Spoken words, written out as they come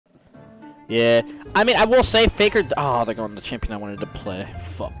Yeah. I mean, I will say Faker. Oh, they're going to the champion I wanted to play.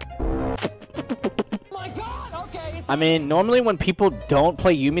 Fuck. My God. Okay. I mean, normally when people don't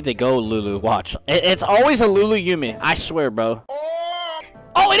play Yuumi, they go Lulu. Watch. It's always a Lulu Yuumi. I swear, bro.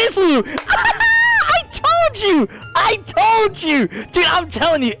 Oh, it is Lulu. I told you! Dude, I'm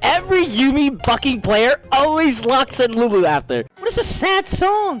telling you, every Yuumi fucking player always locks in Lulu after. What is a sad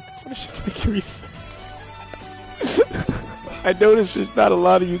song? What is this making me sad? I noticed there's not a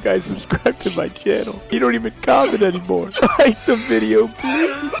lot of you guys subscribe to my channel. You don't even comment anymore. Like the video,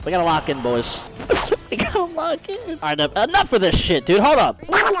 please. We gotta lock in, boys. We gotta lock in. Alright, enough of this shit, dude. Hold up.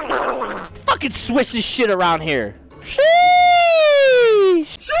 Fucking switch this shit around here.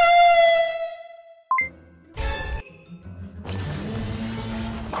 Sheesh!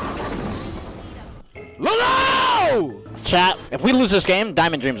 Lulu! Chat, if we lose this game,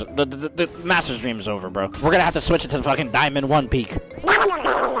 Diamond Dreams, the Master's Dream is over, bro. We're gonna have to switch it to the fucking Diamond 1 peak.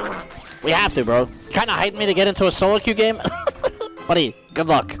 We have to, bro. Kinda hyped me to get into a solo queue game. Buddy, good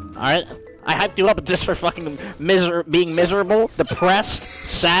luck, alright? I hyped you up just for fucking being miserable, depressed,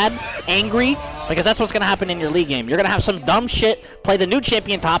 sad, angry, because that's what's gonna happen in your league game. You're gonna have some dumb shit, play the new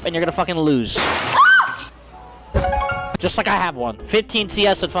champion top, and you're gonna fucking lose. Just like I have one. 15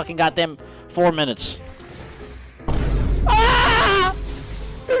 CS in fucking goddamn 4 minutes. Ah!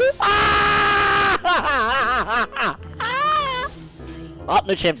 Ah! Oh,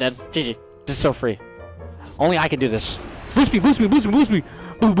 no champ dead. GG. This is so free. Only I can do this. Boost me, boost me, boost me, boost me.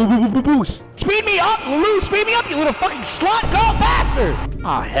 Boost, boost, boost, boost, boost. Speed me up, Lulu. Speed me up, you little fucking slut. Go faster.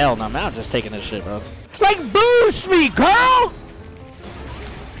 Oh, hell no, man. I'm just taking this shit, bro. Like, boost me, girl.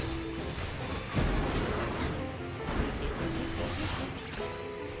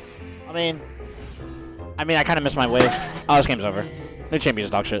 I mean, I kind of missed my wave. Oh, this game's over. New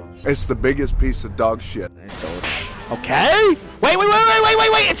champion's dog shit. It's the biggest piece of dog shit. Okay. Wait.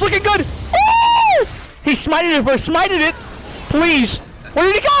 It's looking good. Woo! He smited it, bro. Smited it. Please. Where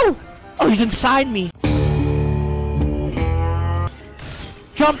did he go? Oh, he's inside me.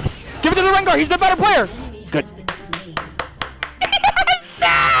 Jump. Give it to the Rengar. He's the better player. Good.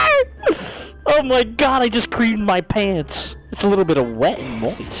 Oh my god, I just creamed my pants. It's a little bit of wet and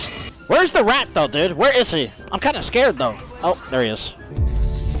moist. Where's the rat, though, dude? Where is he? I'm kind of scared, though. Oh, there he is.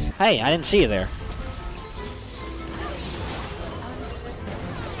 Hey, I didn't see you there.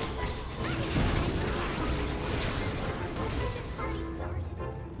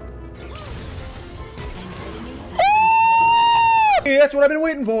 Hey, that's what I've been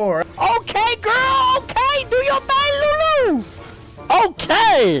waiting for. Okay, girl. Okay, do your thing, Lulu.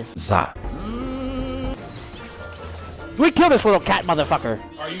 Okay. Za. We kill this little cat motherfucker.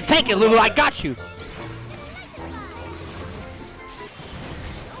 Take it, Lulu. I got you.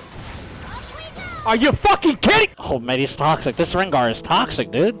 Are you fucking kidding? Oh, man, he's toxic. This Rengar is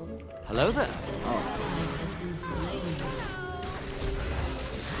toxic, dude. Hello there. Oh.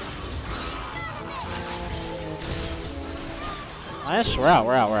 Nice. We're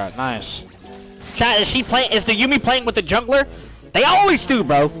out. Nice. Chat, is the Yuumi playing with the jungler? They always do,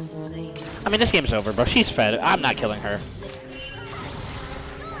 bro. I mean, this game's over, bro. She's fed. I'm not killing her.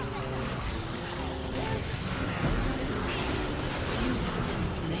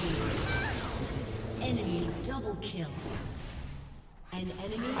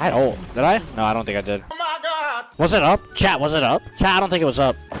 I had ult. Did I? No, I don't think I did. Oh my god! Was it up? Chat, was it up? Chat, I don't think it was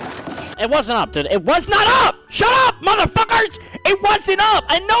up. It wasn't up, dude. It was not up! Shut up, motherfuckers! It wasn't up!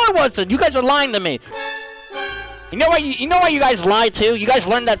 I know it wasn't! You guys are lying to me. You know why you guys lie too? You guys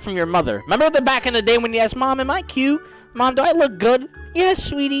learned that from your mother. Remember back in the day when you asked, Mom, am I cute? Mom, do I look good? Yes,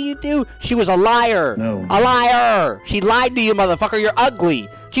 sweetie, you do. She was a liar. No. A liar! She lied to you, motherfucker. You're ugly.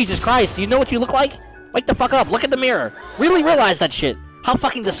 Jesus Christ, do you know what you look like? Wake the fuck up. Look at the mirror. Really realize that shit. How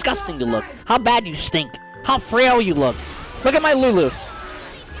fucking disgusting you look. How bad you stink. How frail you look. Look at my Lulu.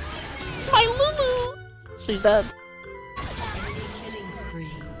 My Lulu! She's dead.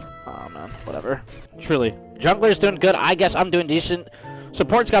 Oh, man. Whatever. Truly. Jungler's doing good. I guess I'm doing decent.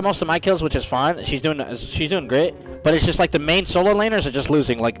 Support's got most of my kills, which is fine. She's doing great. But it's just like the main solo laners are just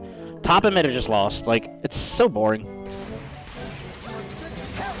losing. Like, top and mid are just lost. Like, it's so boring.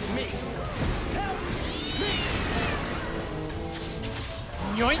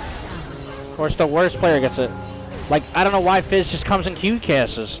 Of course, the worst player gets it. Like, I don't know why Fizz just comes in Q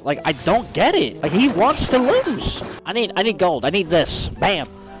casts. Like, I don't get it. Like, he wants to lose. I need gold. I need this. Bam.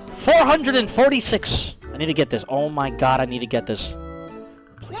 446. I need to get this. Oh my god, I need to get this.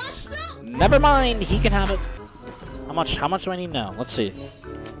 Please. Never mind. He can have it. How much do I need now? Let's see.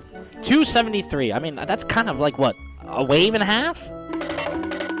 273. I mean, that's kind of like, what? A wave and a half?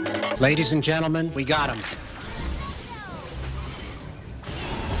 Ladies and gentlemen, we got him.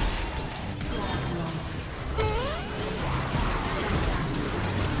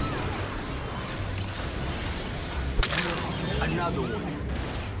 another one.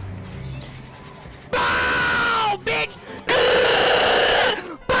 Bow, bitch!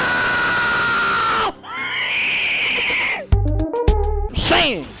 Bow!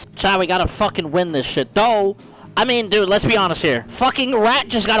 Saying, child, we gotta fucking win this shit, though. I mean, dude, let's be honest here. Fucking Rat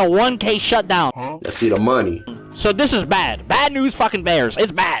just got a 1K shutdown. Let's see the money. So this is bad. Bad news, fucking Bears.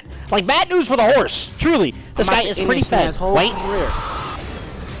 It's bad. Like, bad news for the horse. Truly. This guy is pretty fat. Wait.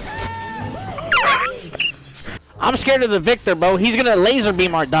 I'm scared of the Victor, bro. He's gonna laser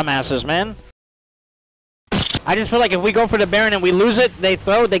beam our dumbasses, man. I just feel like if we go for the Baron and we lose it, they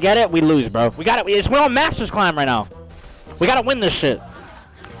throw, they get it, we lose, bro. We got it. We're on Master's Climb right now. We gotta win this shit.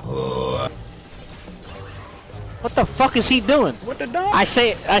 What the fuck is he doing? What the dog? I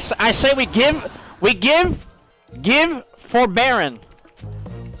say we give for Baron.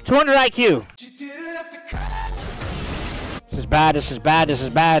 200 IQ. This is bad, this is bad, this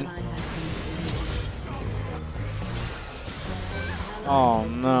is bad. Oh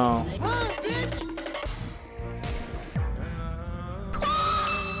no.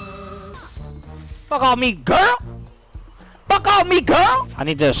 Fuck off me, girl! Fuck off me, girl! I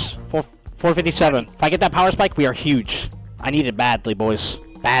need this. 457. If I get that power spike, we are huge. I need it badly, boys.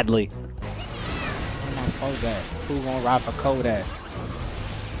 Badly. Who gonna ride for Kodak?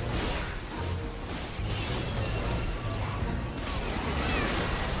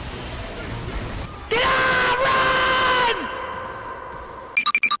 Get out! Run!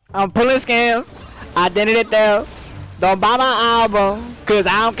 I'm pulling scams. Identity theft. Don't buy my album, cause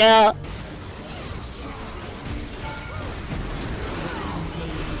I don't care.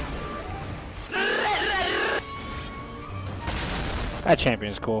 That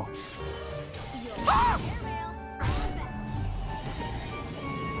champion is cool.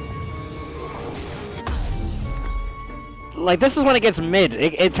 Like, this is when it gets mid.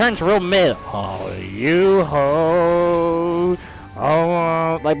 It turns real mid. Oh, you ho.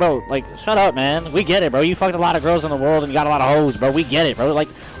 Oh, like, bro, like, shut up, man. We get it, bro. You fucked a lot of girls in the world and you got a lot of hoes, bro. We get it, bro. Like,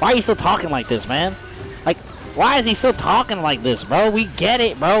 why are you still talking like this, man? Like, why is he still talking like this, bro? We get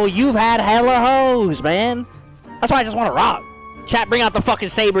it, bro. You've had hella hoes, man. That's why I just want to rock. Chat, bring out the fucking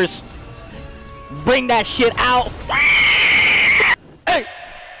sabers. Bring that shit out. Hey!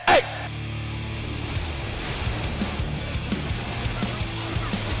 Hey!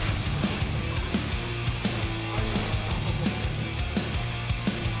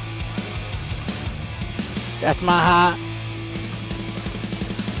 That's my high.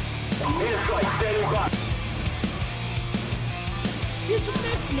 Get the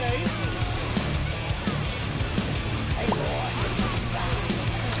next mate. Hey boy.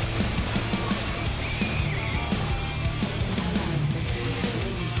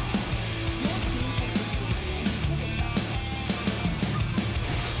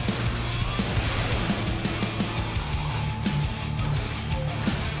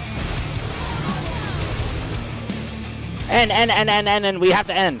 And we have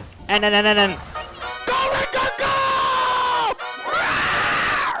to end. And. Go, Rick, go, go!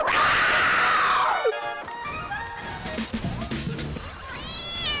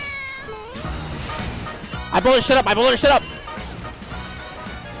 I blow this shit up, I blow this shit up!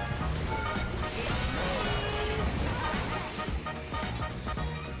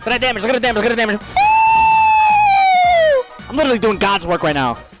 Look at that damage, look at the damage, look at the damage! Woo! I'm literally doing God's work right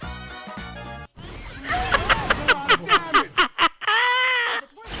now.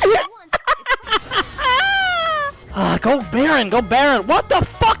 Go Baron, go Baron. What the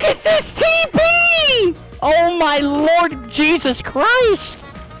fuck is this TP? Oh my Lord Jesus Christ.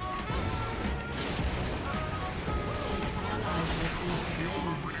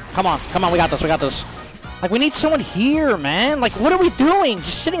 Come on, we got this, we got this. Like, we need someone here, man. Like, what are we doing?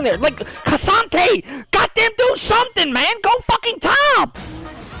 Just sitting there. Like, Cassante, goddamn do something, man. Go fucking top.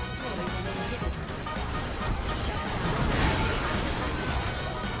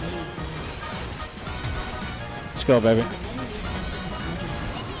 Let's go, baby.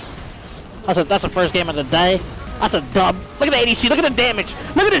 That's the first game of the day. That's a dub. Look at the ADC. Look at the damage.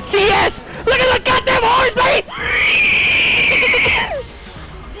 Look at the CS. Look at the goddamn horse, baby.